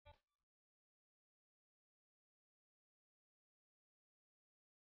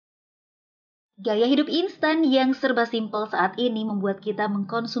Gaya hidup instan yang serba simpel saat ini membuat kita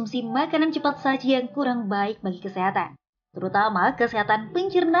mengkonsumsi makanan cepat saji yang kurang baik bagi kesehatan, terutama kesehatan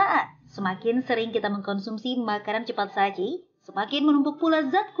pencernaan. Semakin sering kita mengkonsumsi makanan cepat saji, semakin menumpuk pula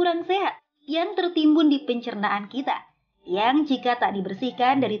zat kurang sehat yang tertimbun di pencernaan kita, yang jika tak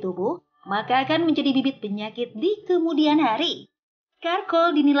dibersihkan dari tubuh, maka akan menjadi bibit penyakit di kemudian hari.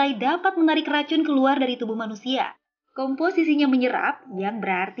 Karkol dinilai dapat menarik racun keluar dari tubuh manusia. Komposisinya menyerap, yang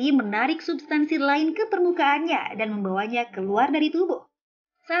berarti menarik substansi lain ke permukaannya dan membawanya keluar dari tubuh.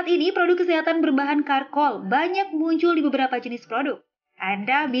 Saat ini produk kesehatan berbahan karkol banyak muncul di beberapa jenis produk.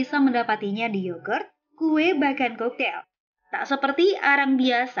 Anda bisa mendapatinya di yogurt, kue, bahkan koktail. Tak seperti arang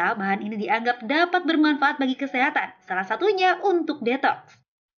biasa, bahan ini dianggap dapat bermanfaat bagi kesehatan, salah satunya untuk detox.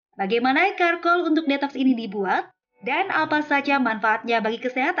 Bagaimana karkol untuk detox ini dibuat? Dan apa saja manfaatnya bagi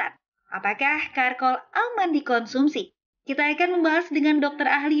kesehatan? Apakah karkol aman dikonsumsi? Kita akan membahas dengan dokter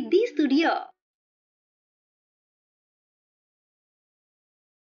ahli di studio.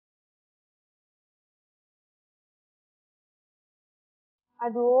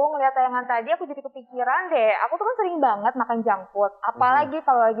 Aduh, ngeliat tayangan tadi aku jadi kepikiran deh. Aku tuh kan sering banget makan junk food. Apalagi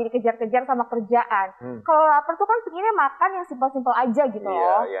kalau lagi dikejar-kejar sama kerjaan. Kalau lapar tuh kan pengennya makan yang simpel-simpel aja gitu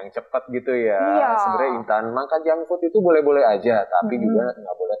loh. Iya, yang cepat gitu ya. Iya. Sebenarnya Intan, makan junk food itu boleh-boleh aja, tapi juga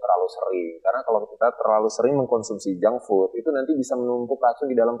nggak boleh terlalu sering. Karena kalau kita terlalu sering mengkonsumsi junk food, itu nanti bisa menumpuk racun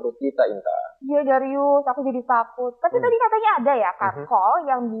di dalam perut kita, Intan. Iya Darius, aku jadi takut. Tapi tadi katanya ada ya karkol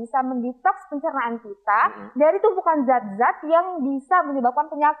yang bisa mendetoks pencernaan kita dari tumpukan zat-zat yang bisa menyebabkan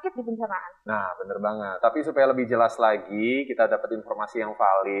penyakit di pencernaan. Nah, bener banget. Tapi supaya lebih jelas lagi, kita dapat informasi yang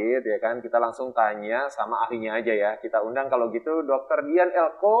valid, ya kan? Kita langsung tanya sama ahlinya aja ya. Kita undang kalau gitu Dr. Dian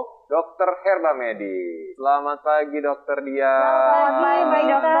Elko, dokter herba medis. Selamat pagi, Dokter Dian. Selamat pagi, baik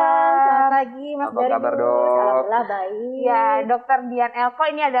dokter. Selamat pagi, Mas Apa Darius. kabar, Dok? Alhamdulillah baik. Ya, Dokter Dian Elko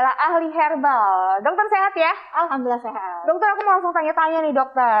ini adalah ahli herbal. Dokter sehat ya? Alhamdulillah sehat. Dokter, aku mau langsung tanya-tanya nih,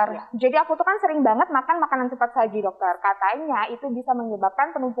 dokter. Ya. Jadi aku tuh kan sering banget makan makanan cepat saji, dokter. Katanya itu bisa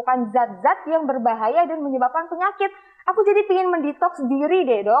menyebabkan penumpukan zat-zat yang berbahaya dan menyebabkan penyakit. Aku jadi pengen mendetoks diri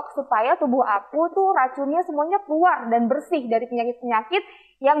deh, dok, supaya tubuh aku tuh racunnya semuanya keluar dan bersih dari penyakit-penyakit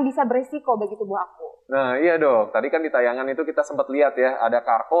yang bisa beresiko bagi tubuh aku. Nah iya dok, tadi kan di tayangan itu kita sempat lihat ya, ada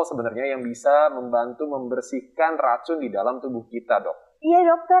karkol sebenarnya yang bisa membantu membersihkan racun di dalam tubuh kita, dok. Iya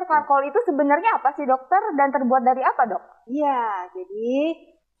dokter, karkol itu sebenarnya apa sih dokter dan terbuat dari apa, dok? Iya, jadi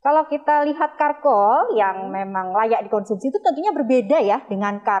kalau kita lihat karkol yang memang layak dikonsumsi itu tentunya berbeda ya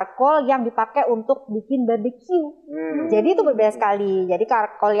dengan karkol yang dipakai untuk bikin barbecue. Jadi itu berbeda sekali. Jadi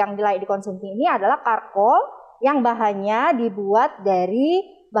karkol yang layak dikonsumsi ini adalah karkol yang bahannya dibuat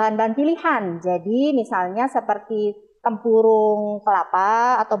dari bahan-bahan pilihan. Jadi misalnya seperti tempurung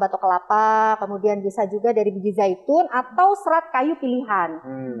kelapa atau batok kelapa, kemudian bisa juga dari biji zaitun atau serat kayu pilihan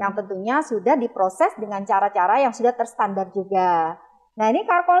yang tentunya sudah diproses dengan cara-cara yang sudah terstandar juga. Nah ini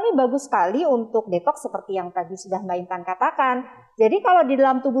karkol ini bagus sekali untuk detox seperti yang tadi sudah Mbak Intan katakan. Jadi kalau di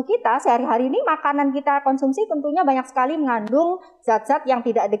dalam tubuh kita sehari-hari ini makanan kita konsumsi tentunya banyak sekali mengandung zat-zat yang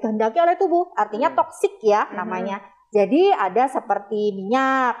tidak dikehendaki oleh tubuh. Artinya toksik ya namanya. Jadi ada seperti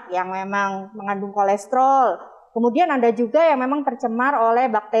minyak yang memang mengandung kolesterol. Kemudian ada juga yang memang tercemar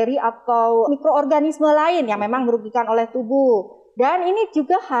oleh bakteri atau mikroorganisme lain yang memang merugikan oleh tubuh. Dan ini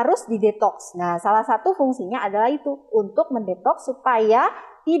juga harus didetoks. Nah, salah satu fungsinya adalah itu, untuk mendetoks supaya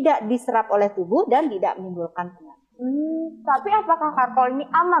tidak diserap oleh tubuh dan tidak menimbulkan penyakit. Tapi apakah karkol ini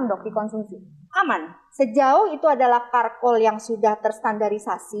aman dok dikonsumsi? Aman. Sejauh itu adalah karkol yang sudah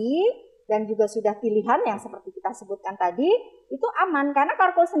terstandarisasi dan juga sudah pilihan yang seperti kita sebutkan tadi, itu aman karena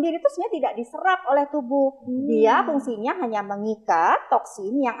karkol sendiri itu sebenarnya tidak diserap oleh tubuh. Dia fungsinya hanya mengikat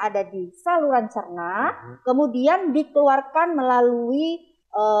toksin yang ada di saluran cerna, kemudian dikeluarkan melalui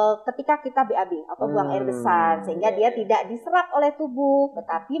ketika kita BAB atau buang air besar, sehingga dia tidak diserap oleh tubuh,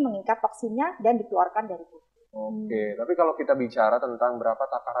 tetapi mengikat toksinnya dan dikeluarkan dari tubuh. Oke, tapi kalau kita bicara tentang berapa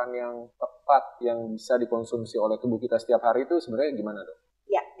takaran yang tepat yang bisa dikonsumsi oleh tubuh kita setiap hari itu sebenarnya gimana dok?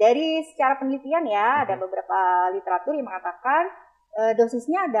 Ya, dari secara penelitian ya, ada beberapa literatur yang mengatakan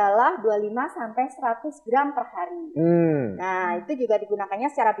dosisnya adalah 25 sampai 100 gram per hari. Nah, itu juga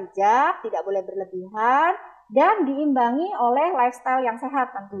digunakannya secara bijak, tidak boleh berlebihan, dan diimbangi oleh lifestyle yang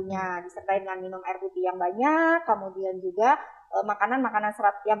sehat tentunya, disertai dengan minum air putih yang banyak, kemudian juga makanan-makanan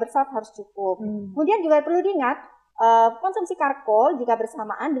serat yang berserat harus cukup. Kemudian juga perlu diingat, konsumsi karkol jika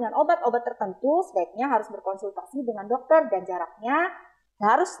bersamaan dengan obat-obat tertentu sebaiknya harus berkonsultasi dengan dokter dan jaraknya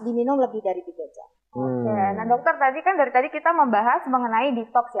harus diminum lebih dari 3 jam. Oke, nah dokter tadi kan dari tadi kita membahas mengenai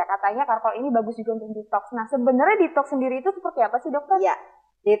detox ya, katanya karkol ini bagus juga untuk detox. Nah sebenarnya detox sendiri itu seperti apa sih dokter? Ya,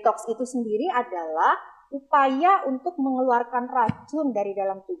 detox itu sendiri adalah upaya untuk mengeluarkan racun dari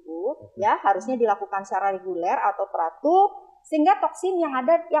dalam tubuh, ya harusnya dilakukan secara reguler atau teratur, sehingga toksin yang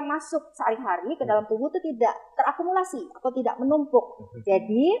ada yang masuk sehari-hari ke dalam tubuh itu tidak terakumulasi atau tidak menumpuk.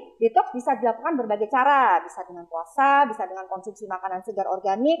 Jadi detox bisa dilakukan berbagai cara, bisa dengan puasa, bisa dengan konsumsi makanan segar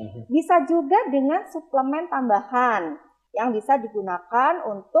organik, bisa juga dengan suplemen tambahan yang bisa digunakan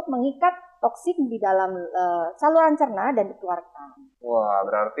untuk mengikat toksin di dalam saluran cerna dan dikeluarkan. Wah,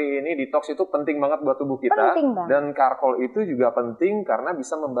 berarti ini detox itu penting banget buat tubuh kita. Penting banget. Dan karkol itu juga penting karena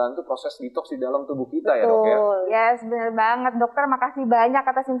bisa membantu proses detox di dalam tubuh kita. Betul. Ya dok ya? Yes, benar banget dokter. Makasih banyak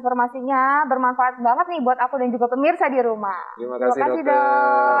atas informasinya. Bermanfaat banget nih buat aku dan juga pemirsa di rumah. Terima kasih dokter.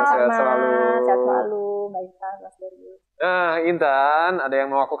 Dok. Sehat selalu. Sehat selalu, Mbak Intan, Mas Darius. Nah, Intan, ada yang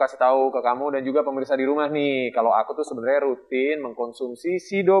mau aku kasih tahu ke kamu dan juga pemirsa di rumah nih. Kalau aku tuh sebenarnya rutin mengkonsumsi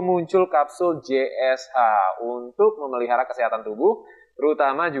Sido Muncul Kapsul JSH untuk memelihara kesehatan tubuh,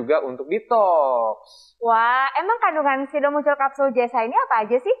 terutama juga untuk detox. Wah, emang kandungan Sido Muncul Kapsul JSH ini apa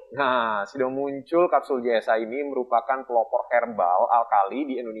aja sih? Nah, Sido Muncul Kapsul JSH ini merupakan pelopor herbal alkali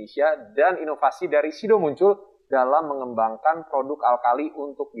di Indonesia dan inovasi dari Sido Muncul dalam mengembangkan produk alkali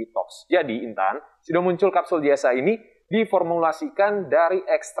untuk detox. Jadi, Intan, Sido Muncul Kapsul JSH ini diformulasikan dari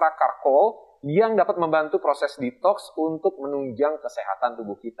ekstrak karkol yang dapat membantu proses detox untuk menunjang kesehatan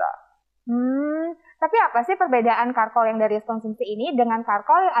tubuh kita. Tapi apa sih perbedaan karkol yang dari konsumsi ini dengan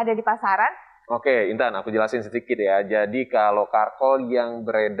karkol yang ada di pasaran? Oke, Intan, aku jelasin sedikit ya. Jadi kalau karkol yang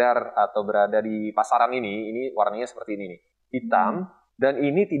beredar atau berada di pasaran ini warnanya seperti ini nih, hitam, dan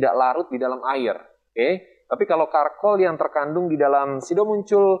ini tidak larut di dalam air. Oke, tapi kalau karkol yang terkandung di dalam Sido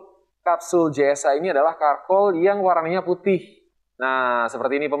Muncul Kapsul JSH ini adalah karkol yang warnanya putih. Nah,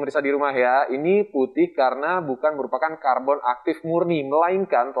 seperti ini pemirsa di rumah ya. Ini putih karena bukan merupakan karbon aktif murni,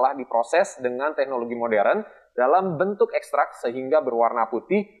 melainkan telah diproses dengan teknologi modern dalam bentuk ekstrak sehingga berwarna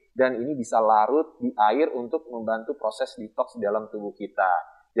putih dan ini bisa larut di air untuk membantu proses detox di dalam tubuh kita.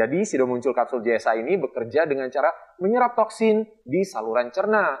 Jadi, Sido Muncul Kapsul JSH ini bekerja dengan cara menyerap toksin di saluran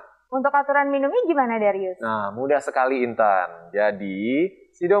cerna. Untuk aturan minumnya gimana, Darius? Nah, mudah sekali, Intan. Jadi,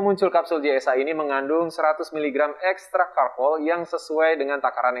 Sido Muncul Kapsul JSH ini mengandung 100 mg ekstrak karkol yang sesuai dengan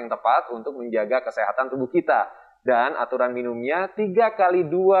takaran yang tepat untuk menjaga kesehatan tubuh kita. Dan aturan minumnya 3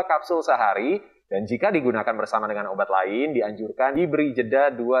 kali 2 kapsul sehari. Dan jika digunakan bersama dengan obat lain, dianjurkan diberi jeda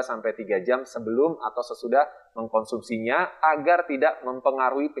 2-3 jam sebelum atau sesudah mengkonsumsinya agar tidak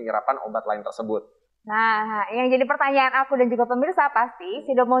mempengaruhi penyerapan obat lain tersebut. Nah, yang jadi pertanyaan aku dan juga pemirsa pasti,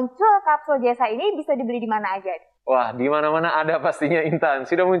 Sido Muncul Kapsul JSH ini bisa dibeli di mana aja? Wah, di mana-mana ada pastinya, Intan.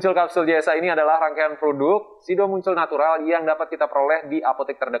 Sido Muncul Kapsul JSH ini adalah rangkaian produk Sido Muncul natural yang dapat kita peroleh di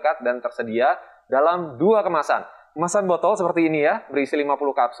apotek terdekat dan tersedia dalam 2 kemasan. Kemasan botol seperti ini ya, berisi 50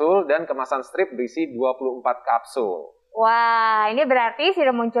 kapsul dan kemasan strip berisi 24 kapsul. Wah, ini berarti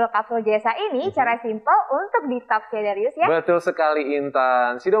Sido Muncul Kapsul JSH ini cara simpel untuk detox ya, Darius ya? Betul sekali,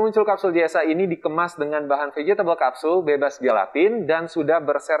 Intan. Sido Muncul Kapsul JSH ini dikemas dengan bahan vegetable kapsul bebas gelatin dan sudah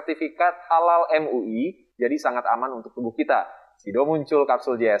bersertifikat halal MUI, jadi sangat aman untuk tubuh kita. Sido Muncul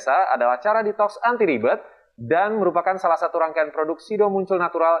Kapsul JSH adalah cara detox anti ribet dan merupakan salah satu rangkaian produk Sido Muncul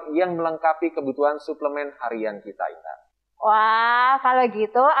natural yang melengkapi kebutuhan suplemen harian kita, Intan. Wah, kalau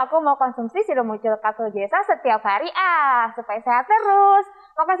gitu aku mau konsumsi Sido Muncul Kapsul JSH setiap hari supaya sehat terus.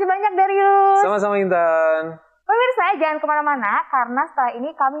 Makasih banyak, Darius. Sama-sama, Intan. Pemirsa, jangan kemana-mana karena setelah ini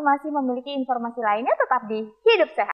kami masih memiliki informasi lainnya tetap di Hidup Sehat.